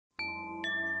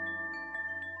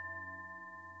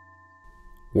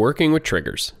Working with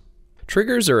triggers.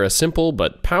 Triggers are a simple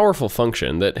but powerful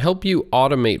function that help you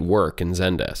automate work in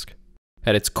Zendesk.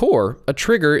 At its core, a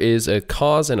trigger is a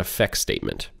cause and effect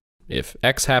statement. If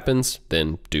X happens,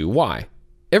 then do Y.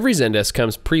 Every Zendesk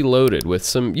comes preloaded with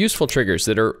some useful triggers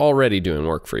that are already doing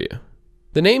work for you.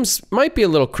 The names might be a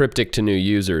little cryptic to new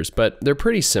users, but they're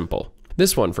pretty simple.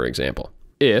 This one, for example.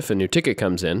 If a new ticket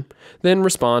comes in, then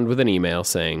respond with an email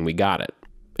saying we got it.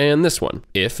 And this one.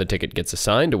 If a ticket gets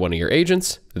assigned to one of your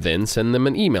agents, then send them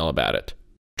an email about it.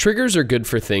 Triggers are good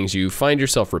for things you find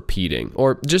yourself repeating,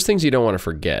 or just things you don't want to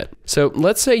forget. So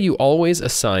let's say you always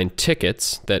assign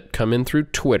tickets that come in through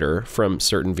Twitter from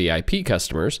certain VIP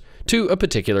customers to a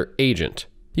particular agent.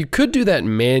 You could do that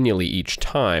manually each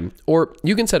time, or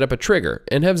you can set up a trigger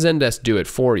and have Zendesk do it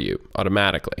for you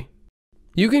automatically.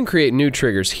 You can create new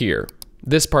triggers here.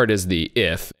 This part is the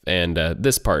if, and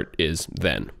this part is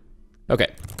then.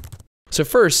 Okay, so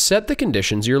first set the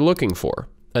conditions you're looking for.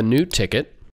 A new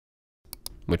ticket,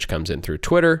 which comes in through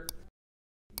Twitter,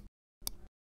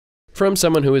 from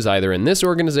someone who is either in this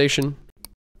organization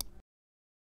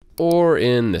or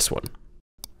in this one.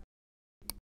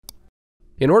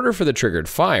 In order for the trigger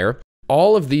to fire,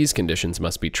 all of these conditions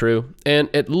must be true, and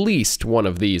at least one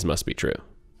of these must be true.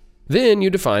 Then you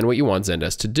define what you want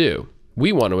Zendesk to do.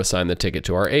 We want to assign the ticket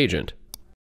to our agent.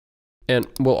 And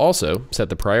we'll also set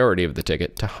the priority of the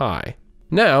ticket to high.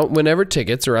 Now, whenever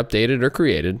tickets are updated or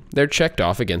created, they're checked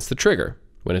off against the trigger.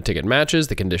 When a ticket matches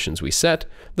the conditions we set,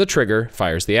 the trigger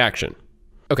fires the action.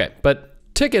 Okay, but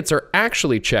tickets are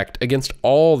actually checked against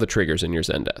all the triggers in your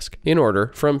Zendesk, in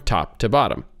order from top to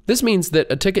bottom. This means that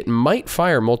a ticket might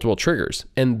fire multiple triggers,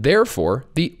 and therefore,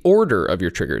 the order of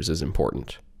your triggers is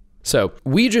important. So,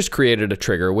 we just created a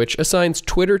trigger which assigns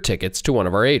Twitter tickets to one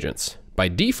of our agents. By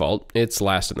default, it's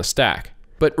last in the stack.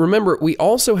 But remember, we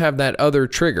also have that other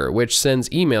trigger which sends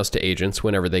emails to agents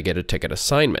whenever they get a ticket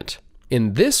assignment.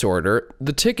 In this order,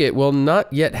 the ticket will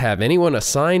not yet have anyone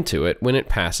assigned to it when it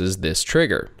passes this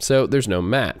trigger, so there's no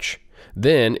match.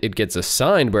 Then it gets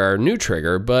assigned by our new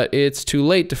trigger, but it's too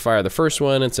late to fire the first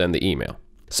one and send the email.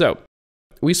 So,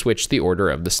 we switch the order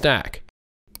of the stack.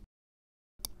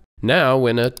 Now,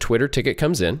 when a Twitter ticket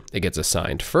comes in, it gets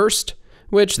assigned first,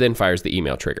 which then fires the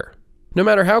email trigger. No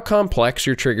matter how complex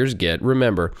your triggers get,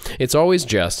 remember, it's always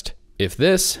just, if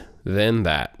this, then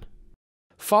that.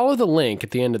 Follow the link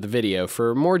at the end of the video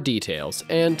for more details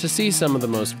and to see some of the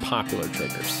most popular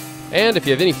triggers. And if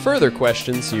you have any further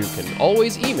questions, you can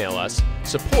always email us,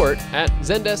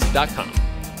 support@zendesk.com.